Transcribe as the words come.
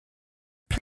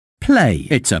Play.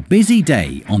 It's a busy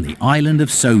day on the island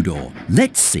of Sodor.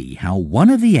 Let's see how one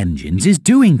of the engines is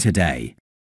doing today.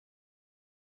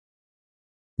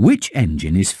 Which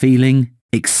engine is feeling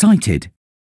excited?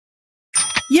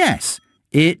 Yes,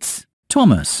 it's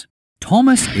Thomas.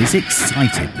 Thomas is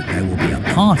excited that there will be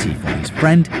a party for his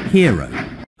friend Hero,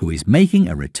 who is making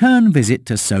a return visit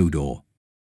to Sodor.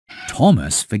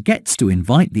 Thomas forgets to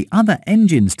invite the other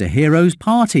engines to Hero's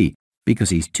party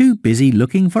because he's too busy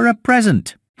looking for a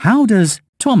present. How does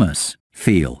Thomas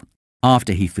feel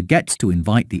after he forgets to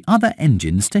invite the other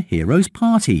engines to Hero's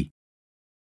party?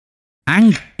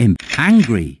 Angry.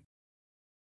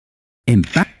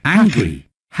 Angry.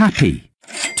 Happy.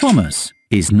 Thomas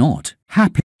is not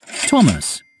happy.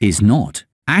 Thomas is not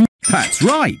angry. That's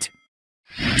right.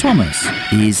 Thomas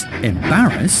is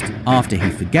embarrassed after he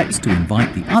forgets to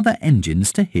invite the other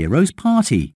engines to Hero's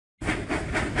party.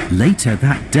 Later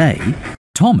that day,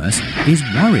 Thomas is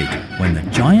worried when the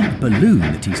giant balloon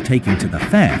that he's taking to the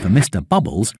fair for Mr.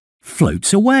 Bubbles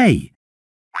floats away.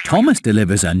 Thomas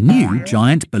delivers a new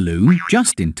giant balloon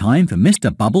just in time for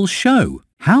Mr. Bubbles' show.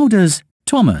 How does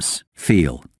Thomas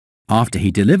feel after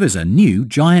he delivers a new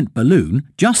giant balloon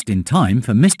just in time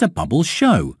for Mr. Bubbles'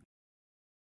 show?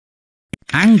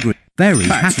 Angry. Very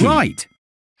happy. That's right.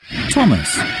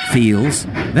 Thomas feels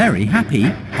very happy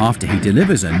after he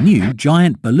delivers a new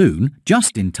giant balloon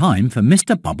just in time for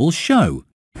Mr. Bubbles' show.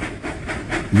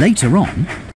 Later on,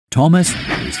 Thomas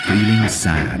is feeling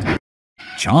sad.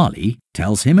 Charlie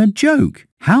tells him a joke.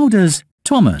 How does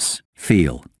Thomas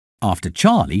feel after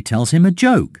Charlie tells him a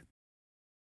joke?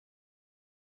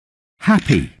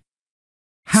 Happy.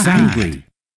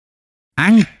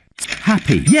 Angry.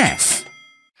 Happy. Yes!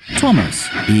 Thomas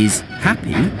is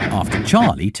happy after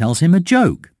Charlie tells him a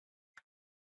joke.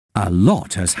 A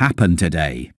lot has happened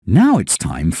today. Now it's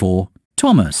time for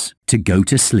Thomas to go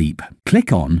to sleep.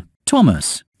 Click on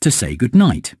Thomas to say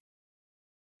goodnight.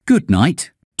 Good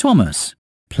night, Thomas.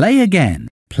 Play again.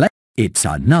 Play. It's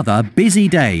another busy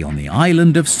day on the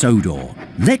island of Sodor.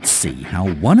 Let's see how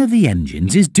one of the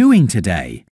engines is doing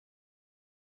today.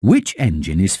 Which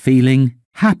engine is feeling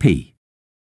happy?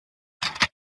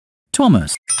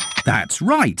 Thomas. That's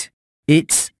right.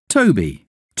 It's Toby.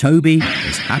 Toby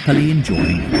is happily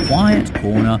enjoying the quiet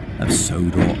corner of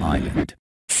Sodor Island.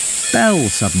 Belle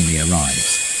suddenly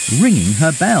arrives, ringing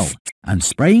her bell and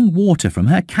spraying water from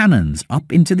her cannons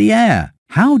up into the air.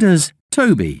 How does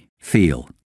Toby feel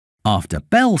after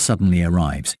Belle suddenly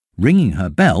arrives, ringing her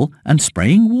bell and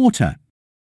spraying water?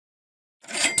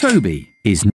 Toby.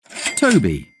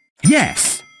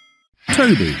 Yes!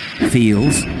 Toby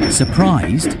feels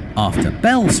surprised after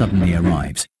Belle suddenly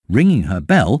arrives, ringing her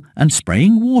bell and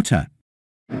spraying water.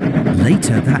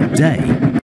 Later that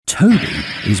day, Toby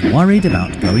is worried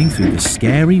about going through the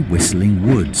scary whistling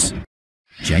woods.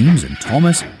 James and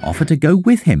Thomas offer to go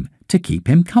with him to keep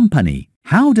him company.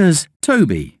 How does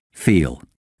Toby feel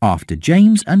after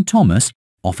James and Thomas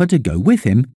offer to go with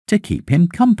him to keep him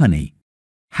company?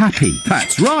 Happy.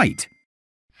 That's right.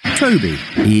 Toby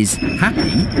is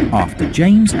happy after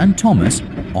James and Thomas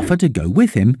offer to go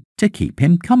with him to keep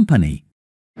him company.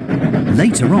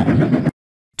 Later on,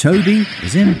 Toby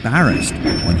is embarrassed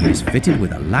when he is fitted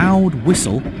with a loud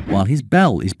whistle while his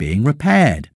bell is being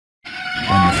repaired.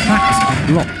 When the tracks are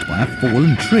blocked by a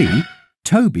fallen tree,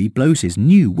 Toby blows his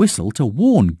new whistle to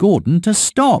warn Gordon to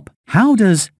stop. How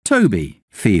does Toby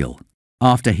feel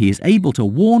after he is able to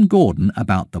warn Gordon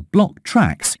about the blocked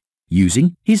tracks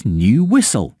using his new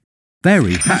whistle?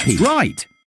 Very happy. That's right.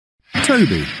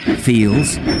 Toby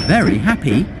feels very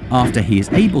happy after he is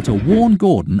able to warn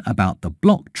Gordon about the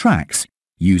blocked tracks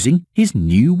using his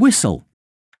new whistle.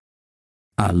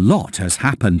 A lot has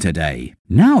happened today.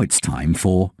 Now it's time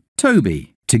for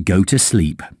Toby to go to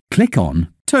sleep. Click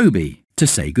on Toby to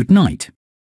say goodnight.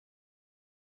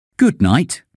 Good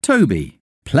night, Toby.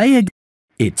 Play again.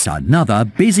 It's another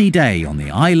busy day on the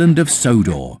island of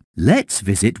Sodor. Let's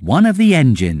visit one of the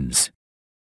engines.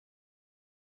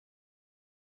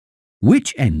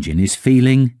 Which engine is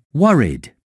feeling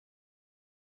worried?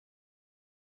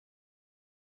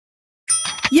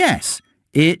 Yes,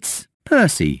 it's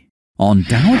Percy. On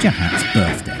Dowager Hat's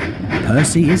birthday,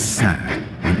 Percy is sad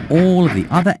when all of the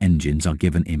other engines are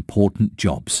given important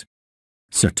jobs.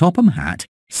 Sir Topham Hatt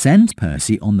sends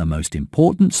Percy on the most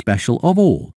important special of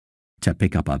all, to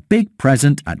pick up a big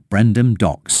present at Brendam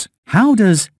Docks. How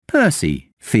does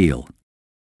Percy feel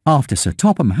after Sir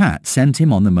Topham Hatt sent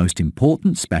him on the most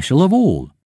important special of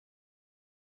all?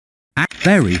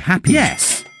 Very happy.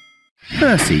 Yes!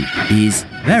 Percy is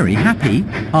very happy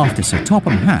after Sir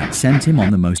Topham Hatt sent him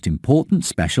on the most important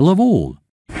special of all.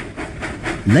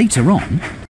 Later on,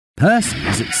 Percy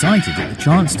is excited at the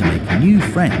chance to make new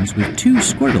friends with two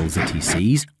squirrels that he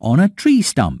sees on a tree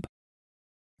stump.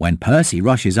 When Percy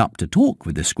rushes up to talk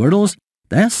with the squirrels,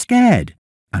 they're scared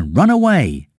and run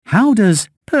away. How does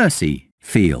Percy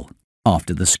feel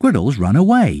after the squirrels run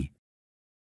away?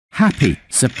 Happy,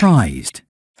 surprised.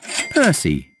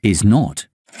 Percy is not.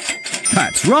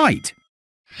 That's right!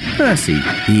 Percy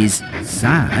is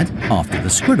sad after the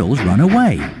squirrels run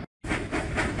away.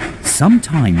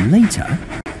 Sometime later,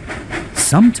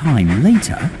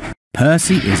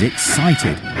 Percy is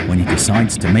excited when he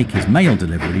decides to make his mail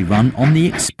delivery run on the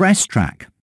express track.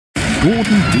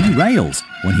 Gordon derails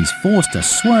when he's forced to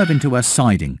swerve into a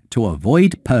siding to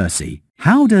avoid Percy.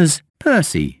 How does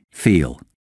Percy feel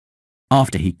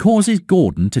after he causes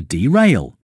Gordon to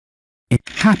derail?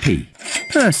 Happy.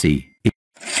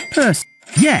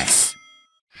 Yes!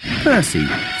 Percy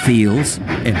feels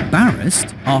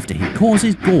embarrassed after he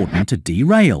causes Gordon to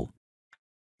derail.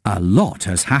 A lot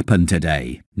has happened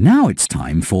today. Now it's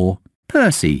time for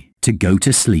Percy to go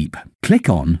to sleep. Click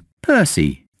on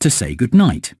Percy to say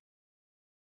goodnight.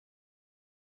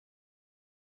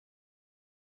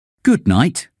 Good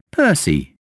night,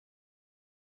 Percy.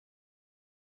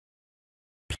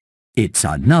 It's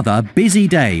another busy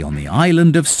day on the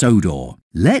island of Sodor.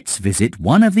 Let's visit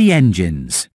one of the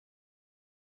engines.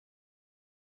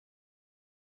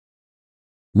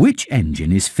 Which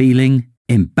engine is feeling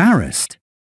embarrassed?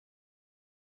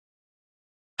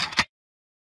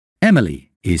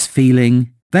 Emily is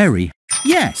feeling very...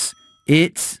 Yes,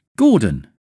 it's Gordon.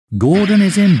 Gordon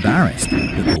is embarrassed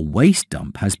that the waste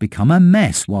dump has become a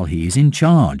mess while he is in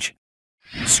charge.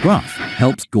 Scruff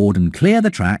helps Gordon clear the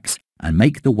tracks and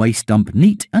make the waste dump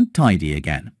neat and tidy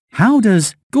again. How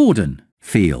does Gordon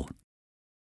feel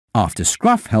after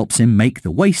Scruff helps him make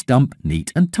the waste dump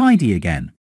neat and tidy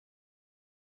again?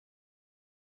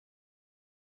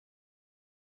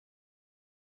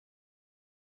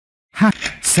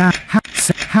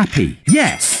 Happy.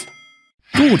 Yes!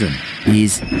 Gordon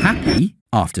is happy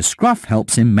after Scruff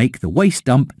helps him make the waste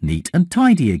dump neat and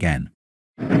tidy again.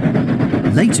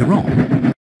 Later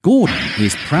on, Gordon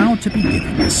is proud to be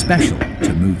given the special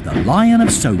to move the Lion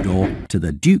of Sodor to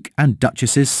the Duke and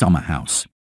Duchess's summer house.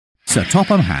 Sir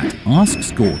Topham Hatt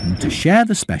asks Gordon to share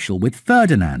the special with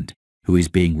Ferdinand, who is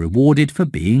being rewarded for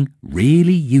being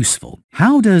really useful.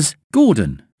 How does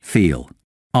Gordon feel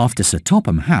after Sir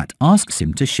Topham Hatt asks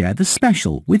him to share the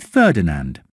special with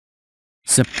Ferdinand?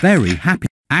 Sir very happy.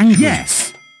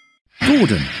 Yes!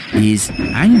 Gordon is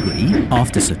angry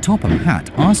after Sir Topham Hatt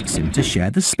asks him to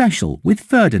share the special with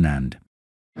Ferdinand.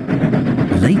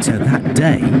 Later that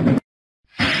day,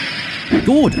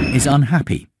 Gordon is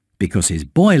unhappy because his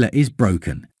boiler is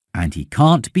broken and he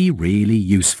can't be really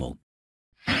useful.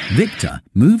 Victor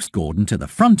moves Gordon to the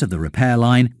front of the repair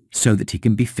line so that he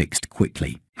can be fixed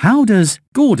quickly. How does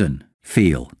Gordon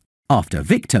feel after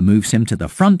Victor moves him to the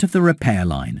front of the repair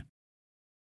line?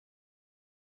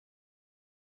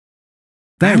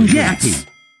 Very happy.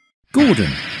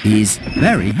 Gordon is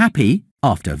very happy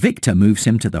after Victor moves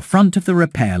him to the front of the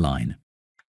repair line.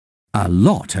 A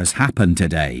lot has happened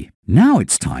today. Now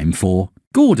it's time for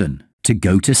Gordon to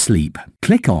go to sleep.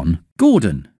 Click on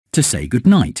Gordon to say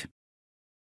goodnight.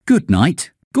 Good night,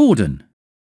 Gordon.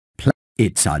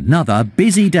 It's another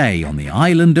busy day on the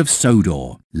island of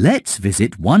Sodor. Let's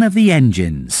visit one of the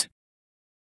engines.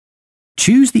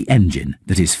 Choose the engine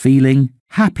that is feeling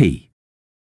happy.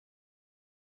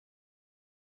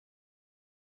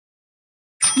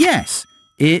 Yes,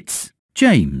 it's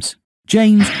James.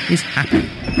 James is happy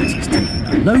that he's taking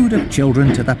a load of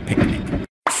children to the picnic.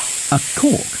 A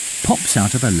cork pops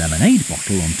out of a lemonade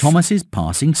bottle on Thomas's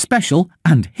passing special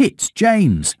and hits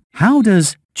James. How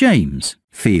does James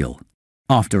feel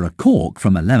after a cork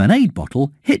from a lemonade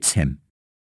bottle hits him?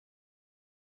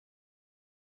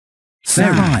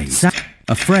 Surprised,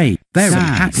 afraid, very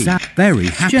happy, very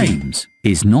happy. James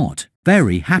is not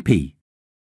very happy.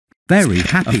 Very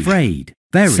happy, afraid,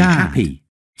 very happy,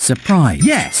 surprised.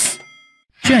 Yes!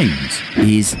 James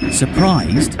is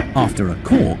surprised after a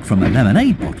cork from a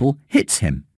lemonade bottle hits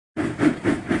him.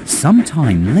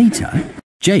 Sometime later,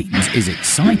 James is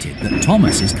excited that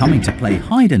Thomas is coming to play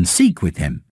hide and seek with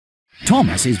him.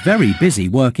 Thomas is very busy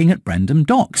working at Brendam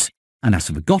Docks and has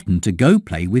forgotten to go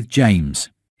play with James.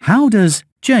 How does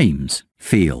James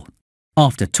feel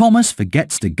after Thomas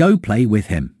forgets to go play with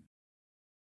him?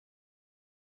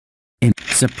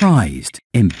 Surprised,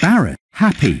 embarrassed,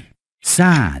 happy,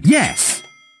 sad. Yes!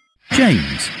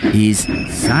 James is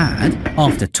sad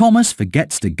after Thomas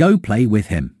forgets to go play with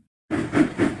him.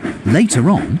 Later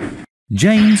on,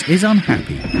 James is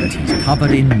unhappy that he's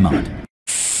covered in mud.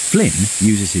 Flynn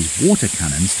uses his water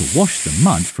cannons to wash the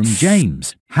mud from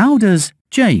James. How does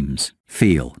James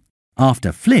feel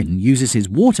after Flynn uses his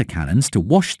water cannons to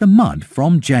wash the mud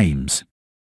from James?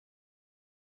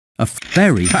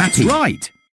 Very happy. That's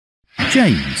right!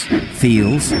 James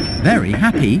feels very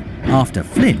happy after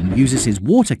Flynn uses his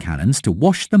water cannons to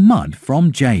wash the mud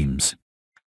from James.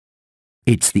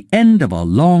 It's the end of a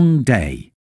long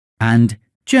day, and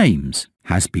James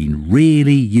has been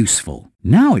really useful.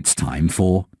 Now it's time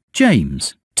for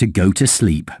James to go to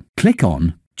sleep. Click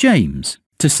on James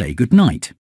to say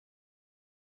goodnight.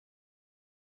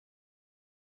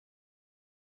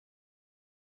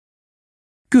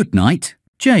 Good night,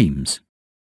 James.